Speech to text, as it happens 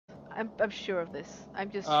I'm sure of this. I'm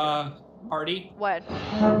just sure. Uh, Marty, What?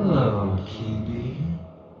 Hello, Kibi.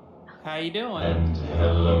 how you doing? And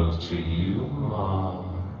hello to you,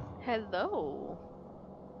 Mom. Hello.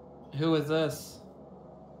 Who is this?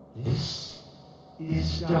 This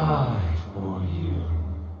is die for you.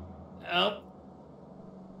 Oh,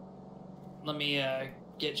 let me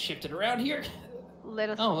get shifted around here. Let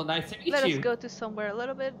us Oh, well, nice to meet let us you. go to somewhere a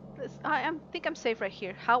little bit. Think I'm safe right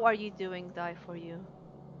here. How are you doing, Die for you?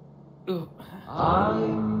 Ooh.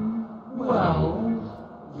 I'm,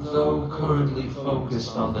 well, though currently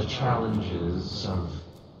focused on the challenges of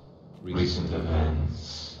recent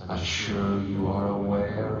events, I'm sure you are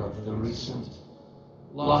aware of the recent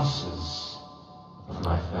losses of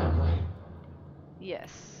my family.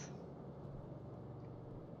 Yes.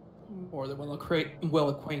 More than well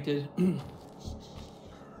acquainted.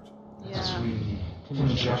 As Yeah. we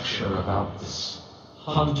conjecture about this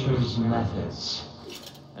hunter's methods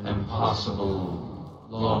and possible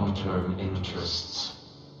long-term interests,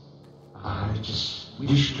 I just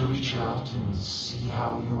wish to reach out and see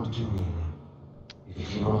how you're doing.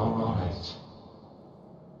 If you're alright.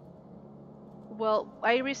 Well,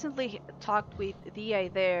 I recently talked with DI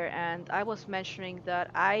there, and I was mentioning that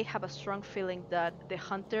I have a strong feeling that the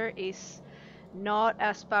hunter is not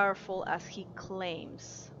as powerful as he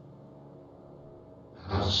claims.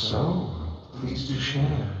 How so? Please do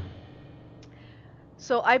share.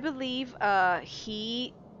 So I believe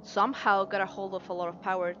he somehow got a hold of a lot of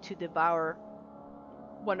power to devour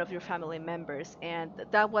one of your family members, and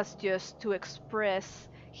that was just to express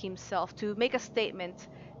himself, to make a statement,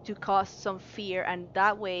 to cause some fear, and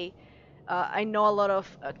that way I know a lot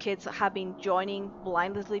of kids have been joining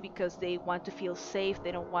blindly because they want to feel safe.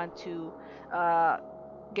 They don't want to uh,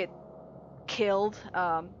 get killed.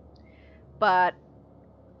 But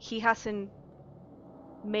he hasn't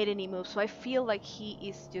made any moves, so I feel like he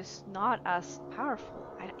is just not as powerful.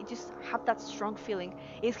 I just have that strong feeling.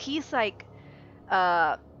 Is he's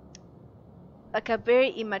uh, like a very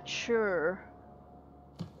immature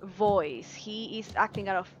voice. He is acting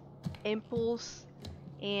out of impulse,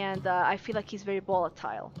 and I feel like he's very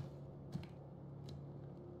volatile.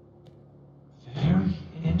 Very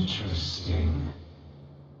interesting.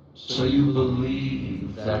 So you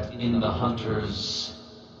believe that in the hunter's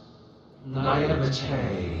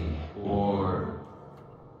naivete or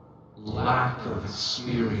lack of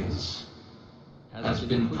experience has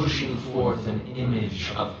been pushing forth an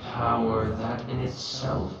image of power that in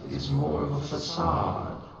itself is more of a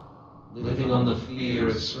facade, living on the fear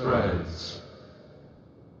it spreads.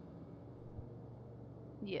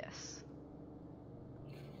 Yes.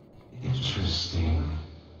 Interesting.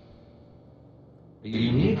 A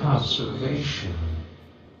unique observation.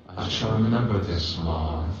 I shall remember this,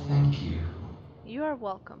 Mom. Thank you. You are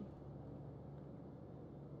welcome.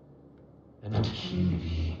 And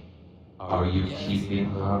Kiwi, are you Yes.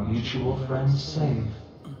 keeping our mutual friend safe?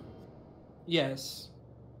 Yes.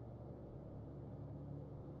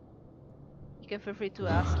 You can feel free to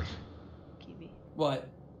ask, Good. Kiwi. What?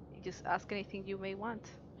 You just ask anything you may want.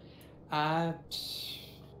 I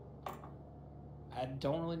I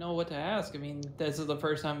don't really know what to ask. I mean, this is the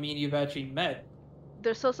first time me and you've actually met.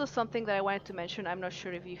 There's also something that I wanted to mention. I'm not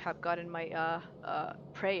sure if you have gotten my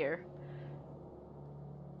prayer,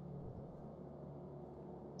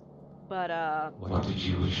 but What did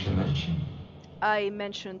you wish to mention? I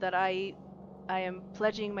mentioned that I am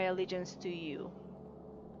pledging my allegiance to you.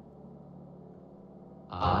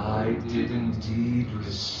 I did indeed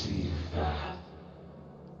receive that.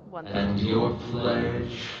 And Wonderful. your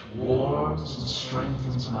pledge warms and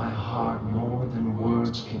strengthens my heart more than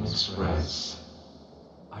words can express.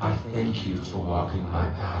 I thank you for walking my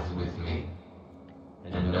path with me.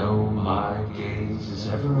 And know my gaze is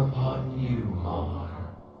ever upon you, Mar.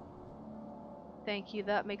 Thank you.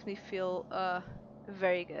 That makes me feel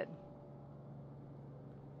very good.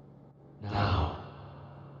 Now,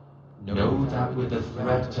 know that with the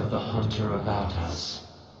threat of the hunter about us,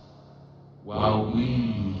 while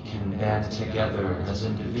we can band together as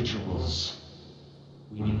individuals,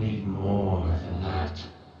 we need more than that.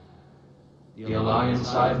 The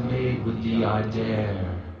alliance I've made with the I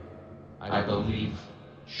Dare, I believe,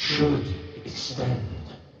 should extend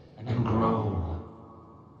and grow.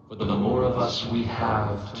 For the more of us we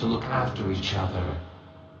have to look after each other,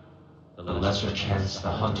 the lesser chance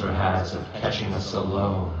the hunter has of catching us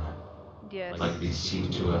alone, Yes. like we seem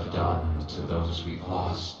to have done to those we've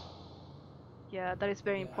lost. Yeah, that is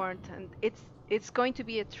very Yeah. important, and it's going to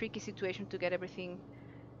be a tricky situation to get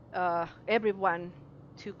everyone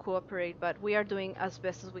to cooperate, but we are doing as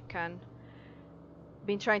best as we can.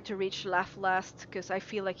 been trying to reach Last because I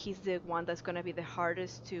feel like he's the one that's gonna be the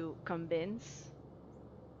hardest to convince.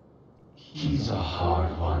 He's a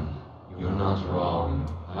hard one. You're not wrong.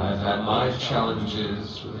 I've had my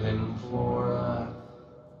challenges with him for,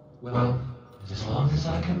 well, as long as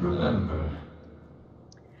I can remember.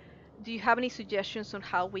 Do you have any suggestions on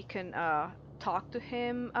how we can talk to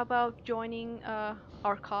him about joining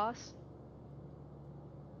our cause?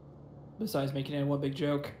 Besides making it one big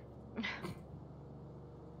joke.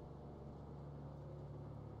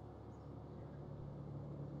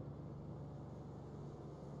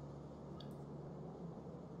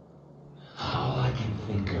 All I can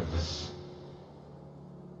think of is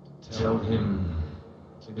tell him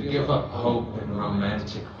to give up hope in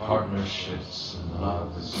romantic partnerships and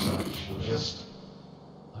love as such, and just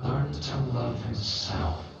learn to love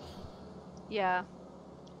himself. Yeah,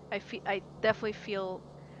 I definitely feel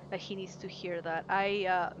that he needs to hear that.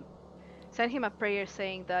 I sent him a prayer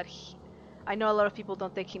saying that I know a lot of people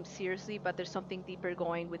don't take him seriously, but there's something deeper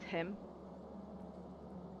going with him.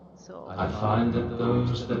 So I find that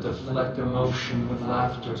those that deflect emotion with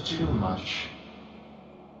laughter too much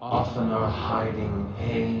often are hiding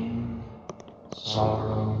pain,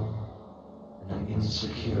 sorrow, and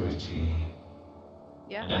insecurity.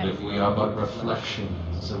 yeah, And if we are but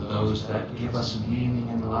reflections of those that give us meaning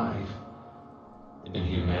in life, then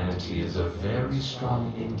humanity is a very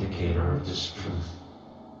strong indicator of this truth.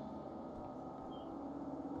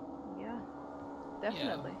 yeah,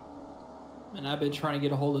 definitely. And I've been trying to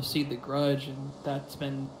get a hold of Seed the Grudge, and that's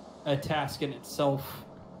been a task in itself.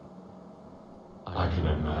 I can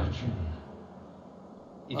imagine.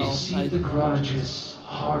 Well, You see, the grudge is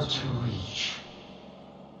hard to reach.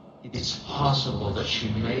 It's possible that she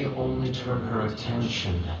may only turn her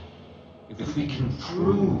attention if we can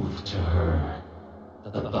prove to her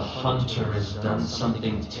that the hunter has done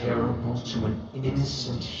something terrible to an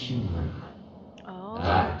innocent human. Oh,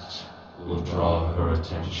 That will draw her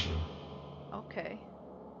attention. okay.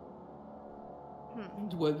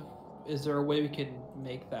 Is there a way we can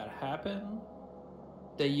make that happen?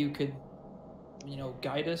 That you could,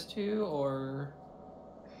 guide us to, or...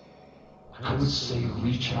 I would say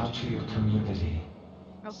reach out to your community.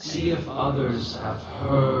 Okay. See if others have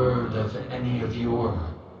heard of any of your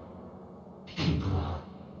people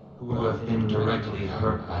who have been directly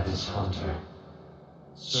hurt by this hunter.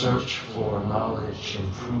 Search for knowledge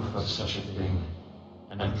and proof of such a thing,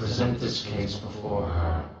 and present this case before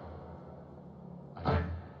her. I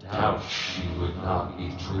doubt she would not be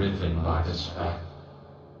driven by this fact.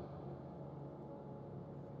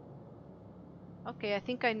 Okay, I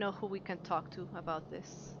think I know who we can talk to about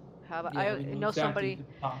this. Yeah, we know exactly somebody, who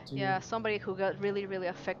to talk to. yeah, somebody who got really, really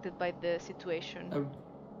affected by the situation.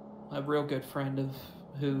 A real good friend of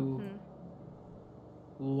who Mhm.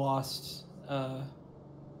 lost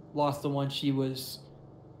the one she was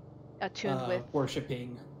Attuned with.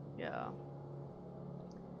 worshiping. Yeah.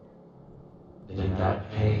 Then that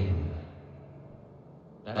pain,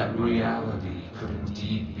 that reality could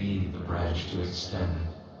indeed be the branch to extend.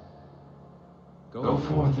 Go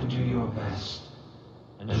forth and do your best.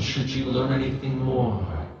 And should you learn anything more,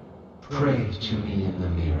 pray to me in the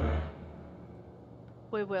mirror.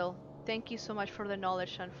 We will. Thank you so much for the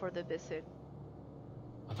knowledge and for the visit.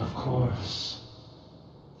 Of course.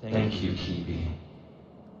 Thank you, Kibi.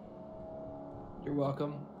 You're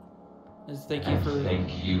welcome. Thank you And for...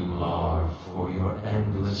 thank you, Marv, for your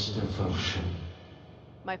endless devotion.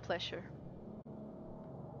 My pleasure.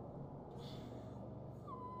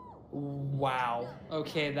 Wow.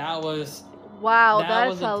 Okay, that was... Wow, That that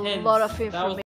was is a intense. lot of That was information.